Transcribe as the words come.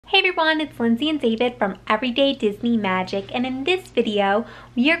everyone, it's Lindsay and David from Everyday Disney Magic, and in this video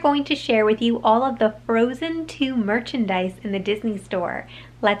we are going to share with you all of the Frozen 2 merchandise in the Disney store.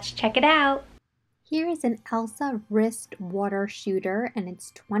 Let's check it out! Here is an Elsa wrist water shooter and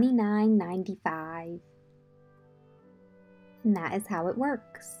it's $29.95. And that is how it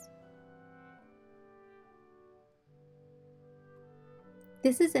works.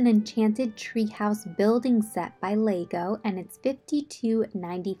 This is an Enchanted Treehouse building set by Lego and it's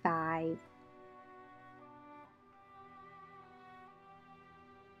 $52.95.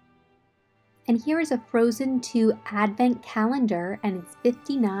 And here is a Frozen 2 Advent calendar and it's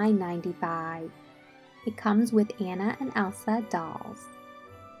 $59.95. It comes with Anna and Elsa dolls.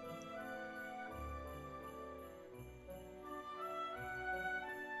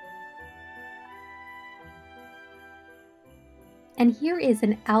 And here is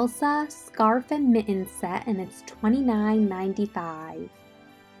an Elsa scarf and mitten set and it's $29.95.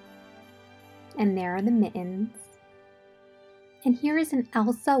 And there are the mittens. And here is an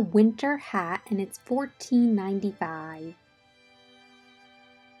Elsa winter hat and it's $14.95.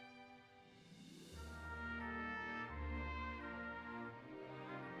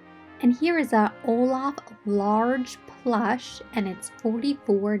 And here is a Olaf large plush and it's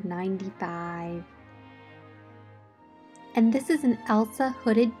 $44.95. And this is an Elsa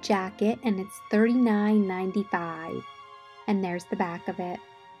hooded jacket and it's $39.95. And there's the back of it.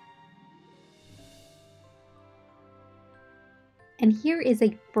 And here is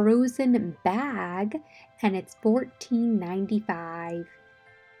a Frozen bag and it's $14.95.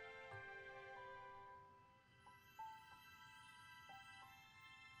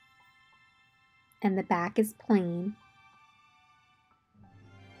 And the back is plain.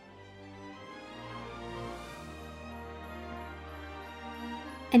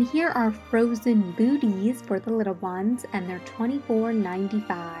 And here are Frozen booties for the little ones and they're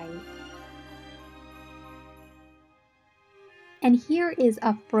 $24.95. And here is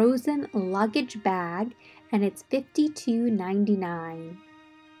a Frozen luggage bag and it's $52.99.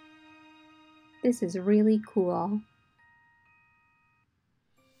 This is really cool.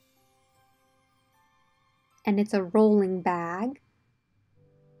 And it's a rolling bag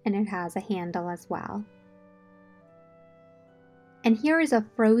and it has a handle as well. And here is a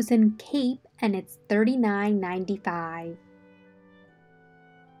Frozen cape and it's $39.95.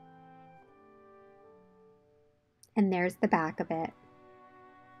 And there's the back of it.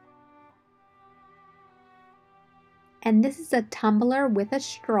 And this is a tumbler with a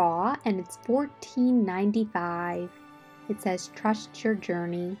straw and it's $14.95. It says trust your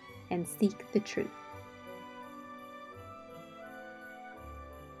journey and seek the truth.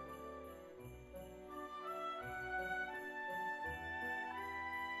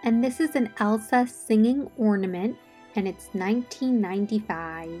 And this is an Elsa singing ornament and it's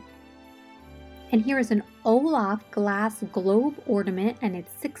 $19.95. And here is an Olaf glass globe ornament and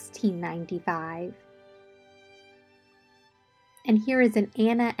it's $16.95. And here is an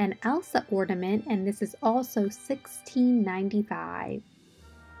Anna and Elsa ornament and this is also $16.95.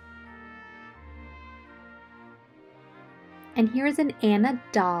 And here's an Anna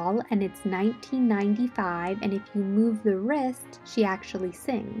doll and it's $19.95, and if you move the wrist, she actually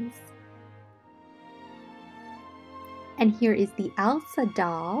sings. And here is the Elsa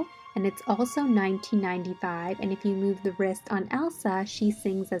doll and it's also $19.95, and if you move the wrist on Elsa, she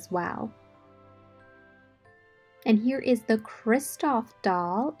sings as well. And here is the Kristoff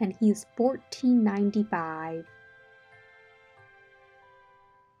doll and he's $14.95.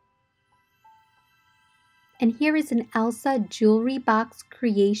 And here is an Elsa jewelry box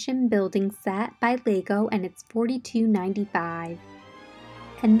creation building set by Lego and it's $42.95.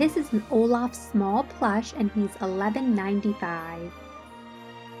 And this is an Olaf small plush and he's $11.95.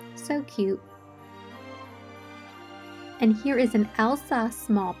 So cute. And here is an Elsa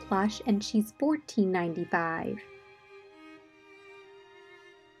small plush and she's $14.95.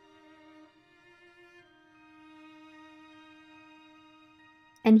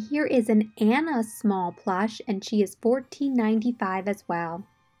 And here is an Anna small plush and she is $14.95 as well.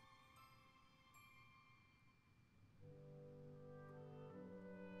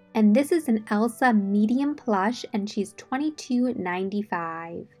 And this is an Elsa medium plush and she's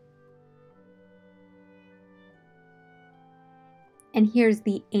 $22.95. And here's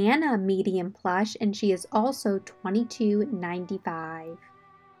the Anna medium plush and she is also $22.95.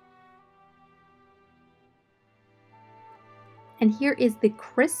 And here is the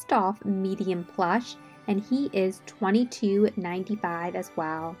Kristoff medium plush and he is $22.95 as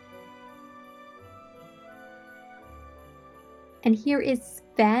well. And here is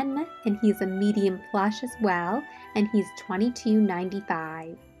Sven, and he's a medium plush as well, and he's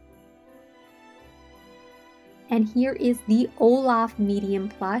 $22.95. And here is the Olaf medium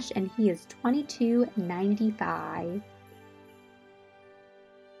plush, and he is $22.95.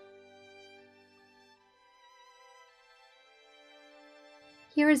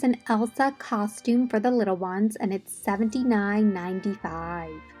 Here is an Elsa costume for the little ones, and it's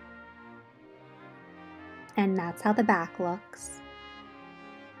 $79.95. And that's how the back looks.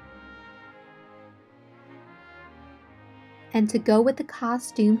 And to go with the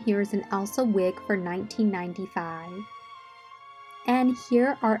costume, here is an Elsa wig for $19.95. And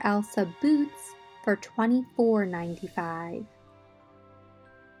here are Elsa boots for $24.95.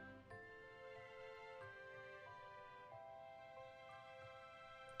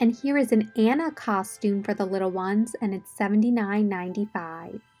 And here is an Anna costume for the little ones, and it's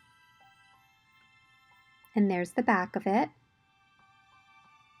 $79.95. And there's the back of it.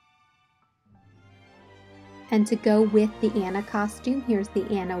 And to go with the Anna costume, here's the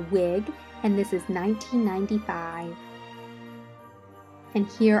Anna wig, and this is $19.95. And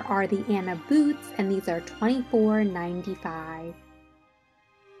here are the Anna boots, and these are $24.95.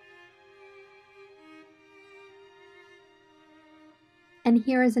 And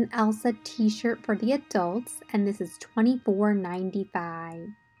here is an Elsa t-shirt for the adults, and this is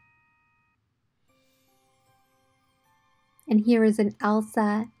 $24.95. And here is an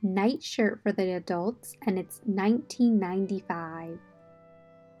Elsa nightshirt for the adults, and it's $19.95.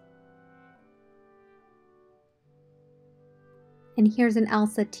 And here's an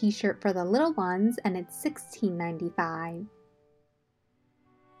Elsa t-shirt for the little ones, and it's $16.95.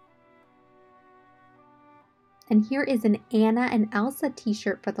 And here is an Anna and Elsa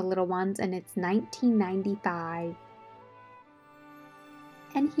t-shirt for the little ones, and it's $19.95.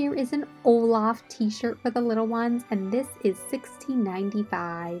 And here is an Olaf t-shirt for the little ones, and this is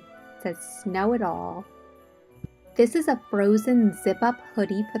 $16.95. It says Snow It All. This is a Frozen zip-up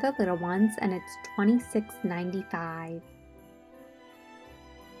hoodie for the little ones, and it's $26.95.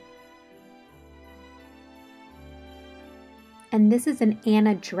 And this is an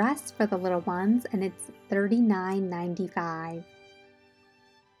Anna dress for the little ones, and it's $39.95.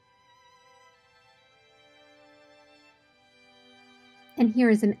 And here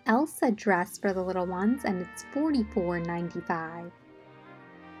is an Elsa dress for the little ones, and it's $44.95.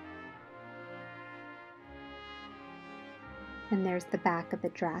 And there's the back of the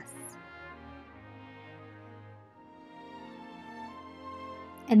dress.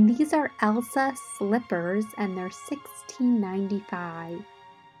 And these are Elsa slippers, and they're $16.95.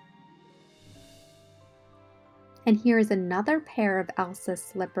 And here is another pair of Elsa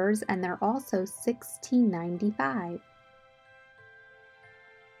slippers, and they're also $16.95.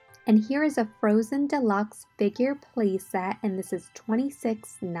 And here is a Frozen Deluxe figure playset, and this is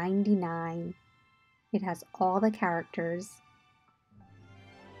 $26.99. It has all the characters.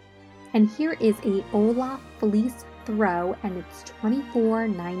 And here is a Olaf fleece throw, and it's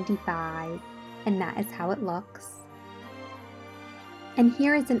 $24.95. And that is how it looks. And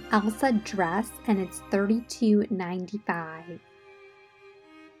here is an Elsa dress, and it's $32.95.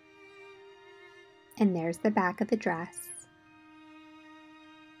 And there's the back of the dress.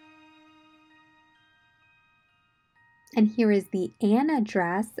 And here is the Anna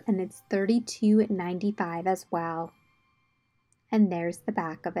dress, and it's $32.95 as well. And there's the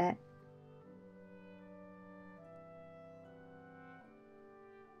back of it.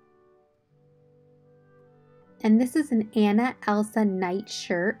 And this is an Anna Elsa night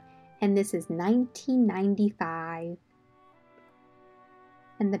shirt, and this is $19.95.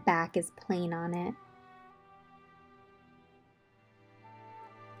 And the back is plain on it.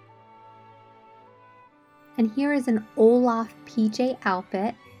 And here is an Olaf PJ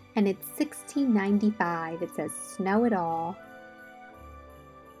outfit, and it's $16.95. It says Snow It All.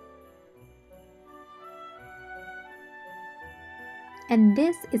 And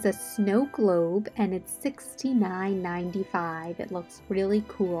this is a snow globe, and it's $69.95. It looks really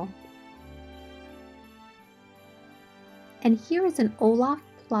cool. And here is an Olaf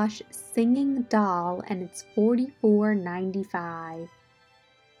plush singing doll, and it's $44.95.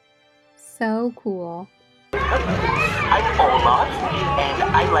 So cool. I'm Olaf, and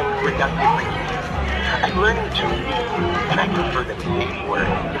I like productive reading. I'm learning to read, and I prefer the big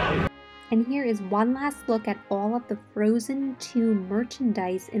word. And here is one last look at all of the Frozen 2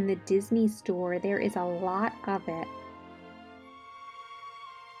 merchandise in the Disney store. There is a lot of it.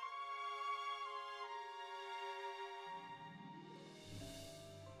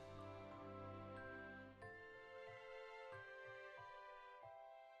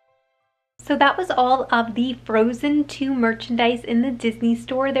 So that was all of the Frozen 2 merchandise in the Disney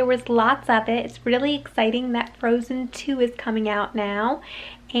store. There was lots of it. It's really exciting that Frozen 2 is coming out now.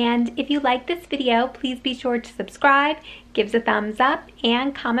 And if you like this video, please be sure to subscribe, give us a thumbs up,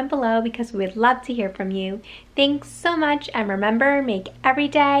 and comment below because we would love to hear from you. Thanks so much, and remember, make every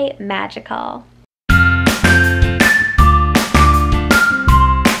day magical.